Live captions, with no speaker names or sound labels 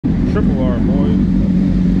Triple R, boy.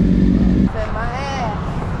 Set my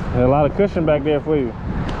ass. There's a lot of cushion back there for you.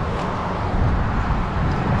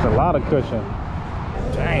 It's a lot of cushion.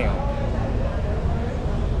 Damn.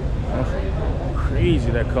 That's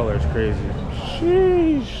crazy. That color is crazy.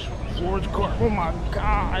 Sheesh. Forge car. Oh my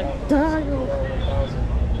god. Damn.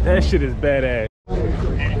 That shit is badass.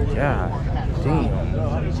 God damn.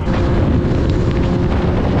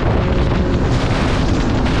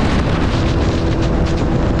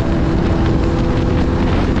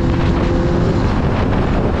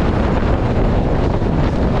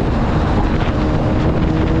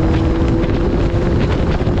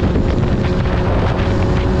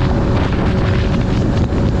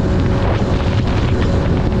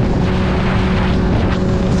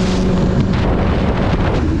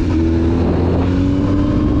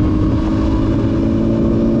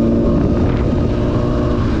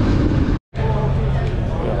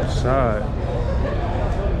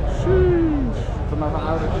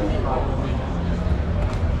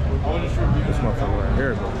 This motherfucker right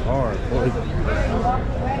here goes hard, boy.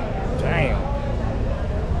 Damn.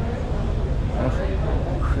 That's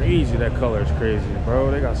crazy. That color is crazy,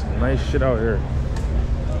 bro. They got some nice shit out here.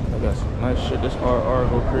 They got some nice shit. This RR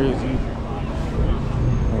go crazy.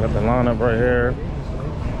 I got the lineup right here.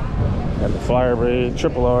 Got the flyer braid,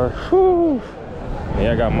 triple R. Whew.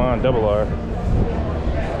 Yeah, I got mine, double R.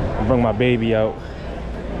 I bring my baby out.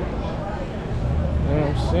 You know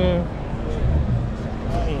what I'm saying?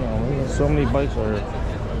 Damn, we got so many bikes out here.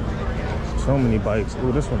 So many bikes.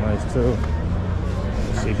 Ooh, this one nice too.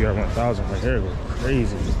 CBR1000 right here go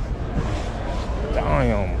crazy.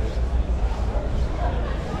 Damn.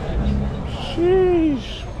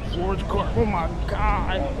 Sheesh. Forge car. Oh my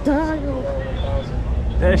god. Damn.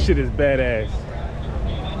 That shit is badass.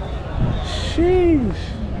 Sheesh.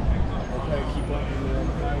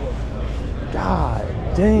 God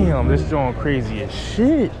damn, this joint crazy as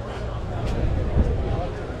shit.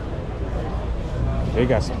 They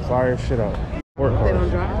got some fire shit out. They don't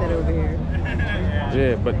drive that over here.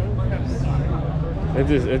 Yeah, but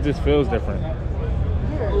it just feels different.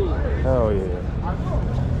 Hell yeah.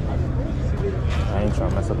 I ain't trying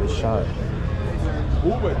to mess up this shot.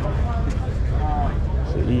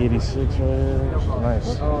 It's an E86 right here. Nice.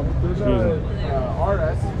 Excuse me.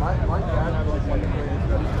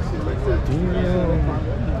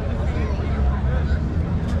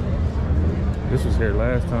 This was here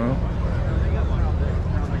last time.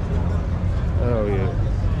 Oh yeah.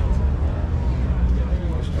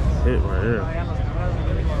 Hit right here.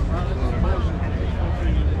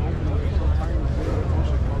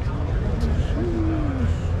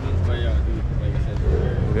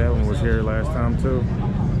 That one was here last time too.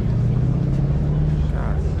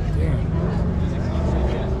 God damn.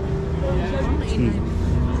 Excuse me.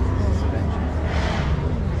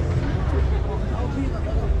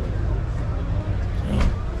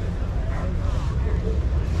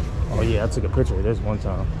 Oh yeah, I took a picture of this one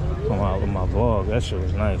time on my vlog. That shit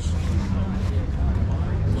was nice.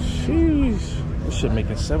 Sheesh. This shit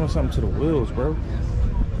making 7 something to the wheels, bro.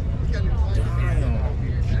 Damn.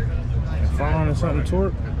 And 500 something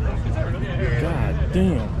torque. God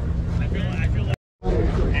damn.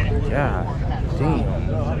 God damn.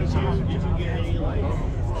 God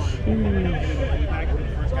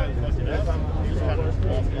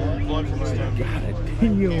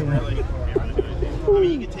damn.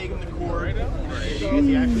 You can take him to court.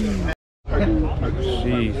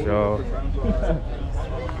 Jeez, y'all.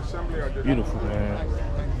 Beautiful, man.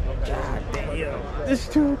 God damn. This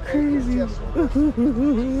too crazy.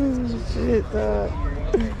 Shit, dog.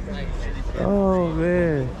 Oh,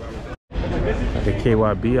 man. Got the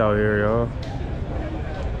KYB out here, y'all.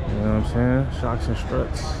 You know what I'm saying? Shocks and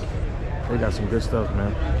struts. They got some good stuff,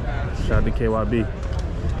 man. Shout out to KYB.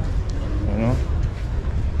 You know?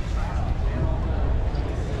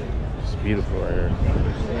 Beautiful right here.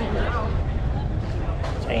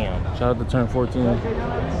 Damn. Shout out to Turn 14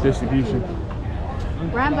 Distribution.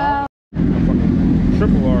 Rambo.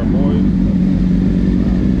 Triple R, boy.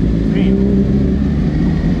 Damn.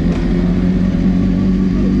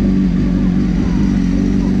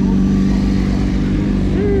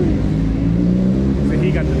 So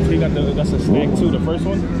he got the that's a stack too, the first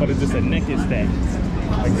one, but it's just a naked stack.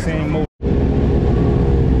 Like same mode.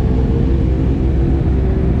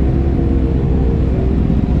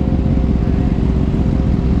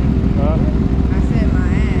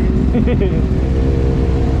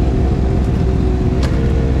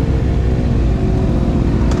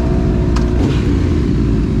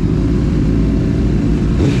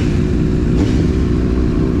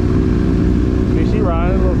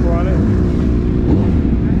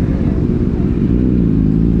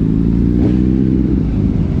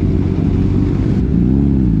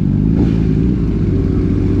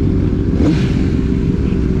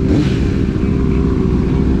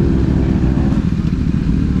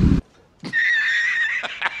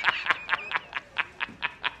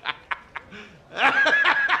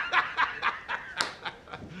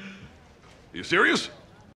 serious?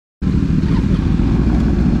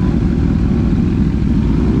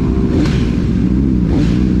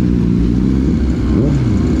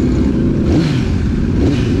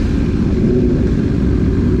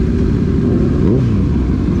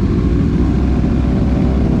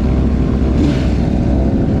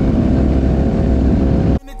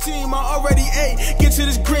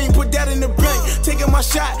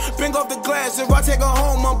 Bang off the glass, if I take her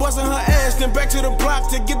home, I'm busting her ass. Then back to the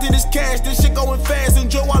block to get to this cash. This shit going fast,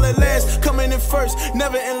 enjoy while it lasts. Coming in first,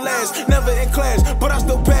 never in last, never in class, but I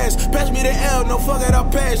still pass. Pass me the L, no fuck it, I'll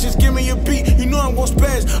pass. Just give me a beat, you know I'm gon'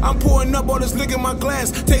 spaz. I'm pouring up all this liquor in my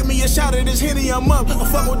glass. Take me a shot of this Henny, I'm up. I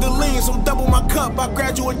fuck with the lean, so double my cup. I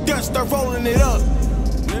graduate Dutch, start rolling it up.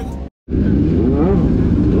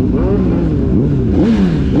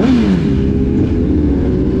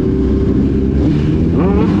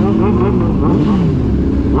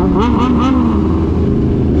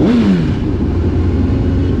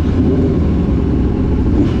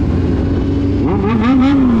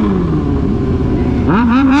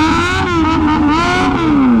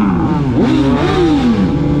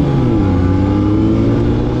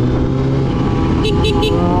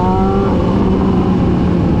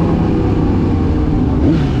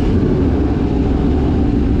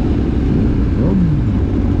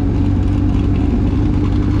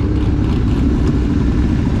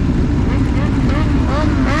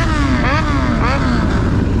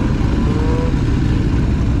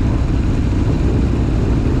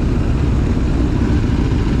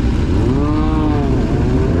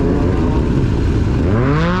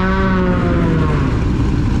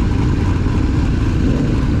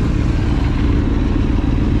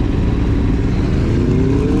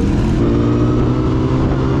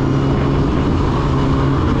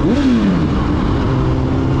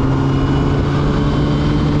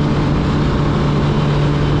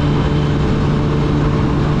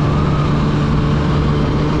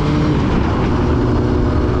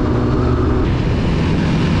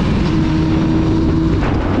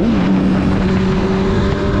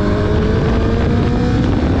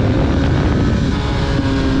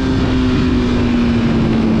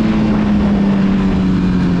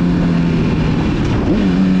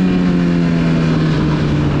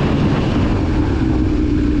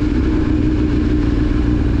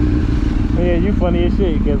 Funny as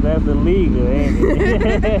shit, because that's illegal, ain't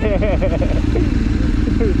it?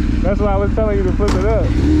 That's why I was telling you to flip it up.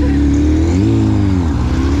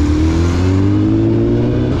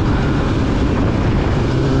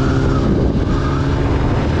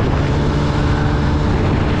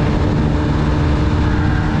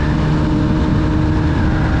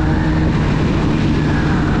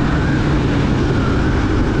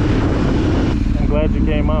 I'm glad you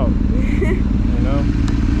came out, you know?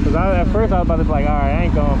 Cause at first I was about to be like, all right, I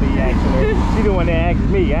ain't gonna be asking her. She the one that asked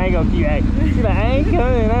me. I ain't gonna keep asking. She like, I ain't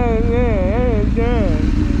coming. I ain't done.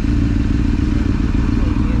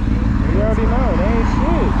 You already know. They ain't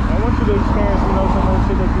shit. I want you to experience, you know, some of the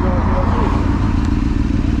shit that you don't, see.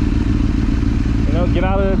 You know, get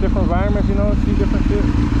out of the different environments, you know, see different shit.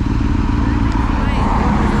 She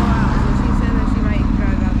said that she might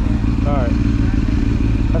drive out there. All right.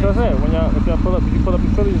 That's what I said. When if y'all pull up, if you pull up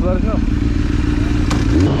in Philly, just let us know.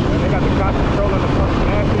 And they got the cops patrolling the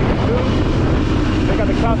gas station too. They got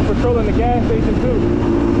the cops patrolling the gas station too.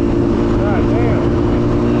 God damn.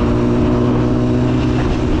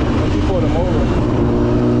 Let's just pull them over.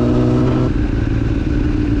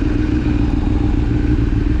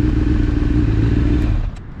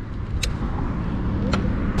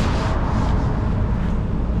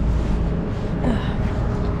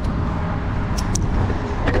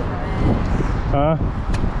 Huh?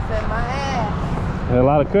 Said my ass. There's a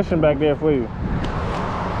lot of cushion back there for you.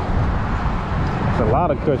 It's a lot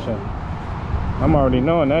of cushion. I'm already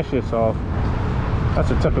knowing that shit's off. That's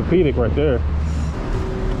a Tempur-Pedic right there.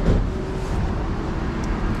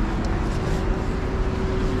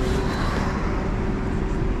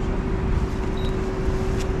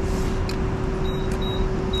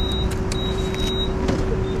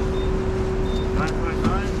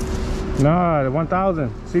 Nah, the 1000,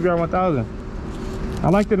 CBR 1000. I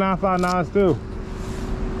like the 959s too.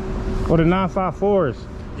 Or the 954s.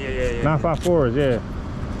 Yeah. 954s, yeah.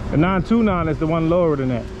 The 929 is the one lower than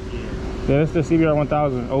that. Yeah, that's the CBR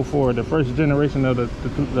 1000 04, the first generation of the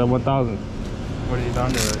 1000. What have you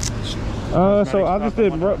done to it? So I just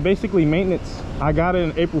did basically maintenance. I got it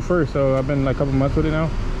in April 1st, so I've been like a couple months with it now.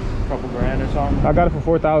 Couple grand or something? I got it for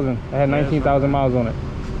 4,000. I had 19,000 miles on it.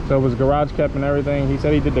 So it was garage kept and everything. He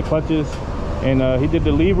said he did the clutches and he did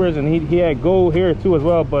the levers, and he had gold here too as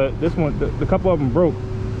well, but this one, the couple of them broke.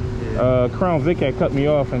 Yeah. Crown Vic had cut me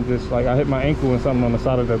off and just like I hit my ankle and something on the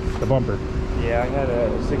side of the bumper. Yeah, I had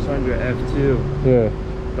a 600 F2.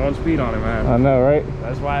 Yeah. Don't speed on it, man. I know, right?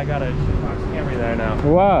 That's why I got a shitbox Camry there now.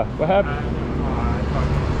 Why? What happened?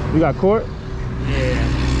 You got caught?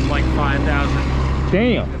 Yeah, like 5,000.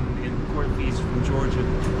 Damn. In court fees from Georgia.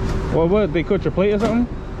 Well, what? They cut your plate or something?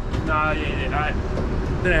 Nah, I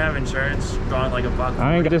didn't have insurance. Gone like a buck.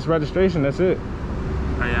 I ain't got this registration. That's it.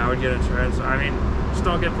 Yeah, I would get insurance. I mean, just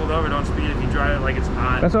don't get pulled over. Don't speed if you drive it like it's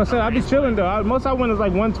not. That's what I said. I be chilling though. Most I went is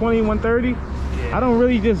like 120, 130. Yeah. I don't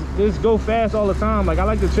really just go fast all the time. Like I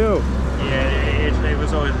like to chill. Yeah, it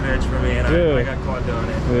was always an itch for me, and I got caught doing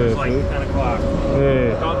it. It was like 10 o'clock.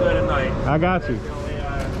 Yeah. Don't do it at night. I got you.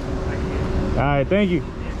 All right, thank you.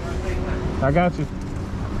 I got you.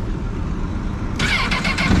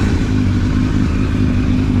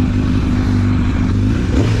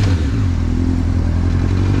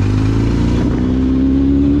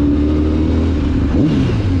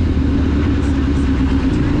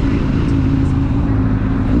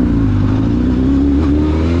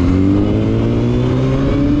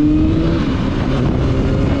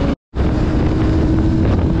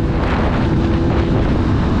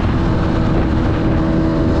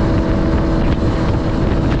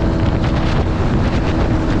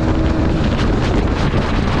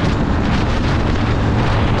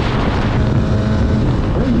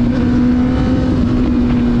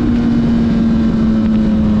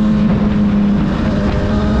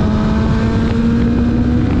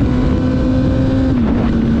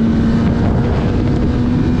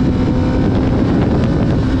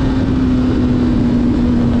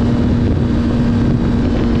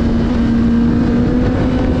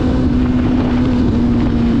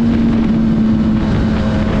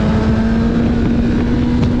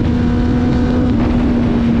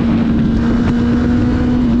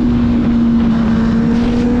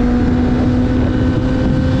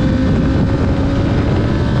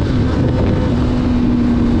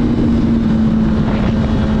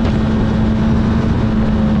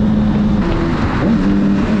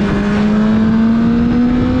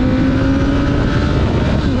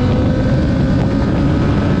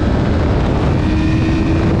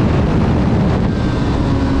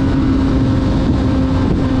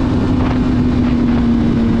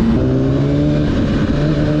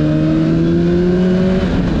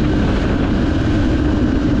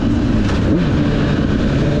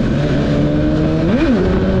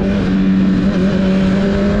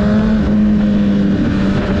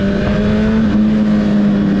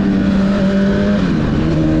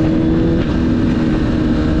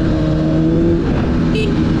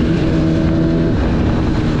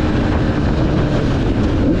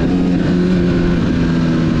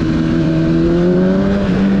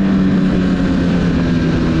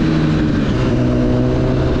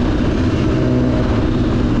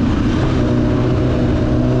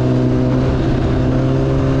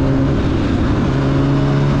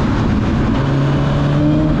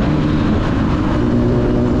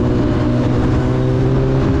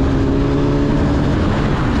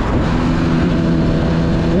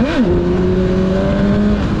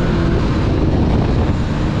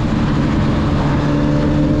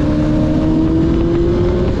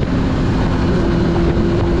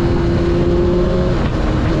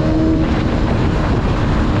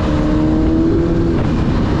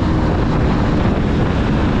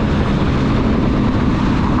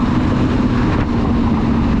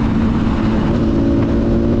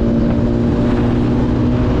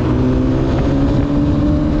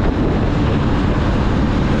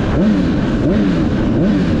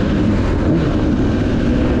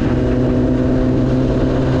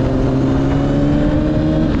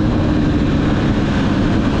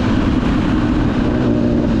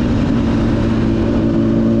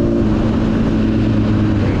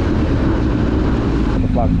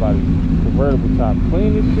 Convertible top,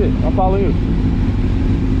 clean as shit. I'm following you.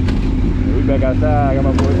 Yeah, we back outside. I got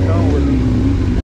my boy Stone with me.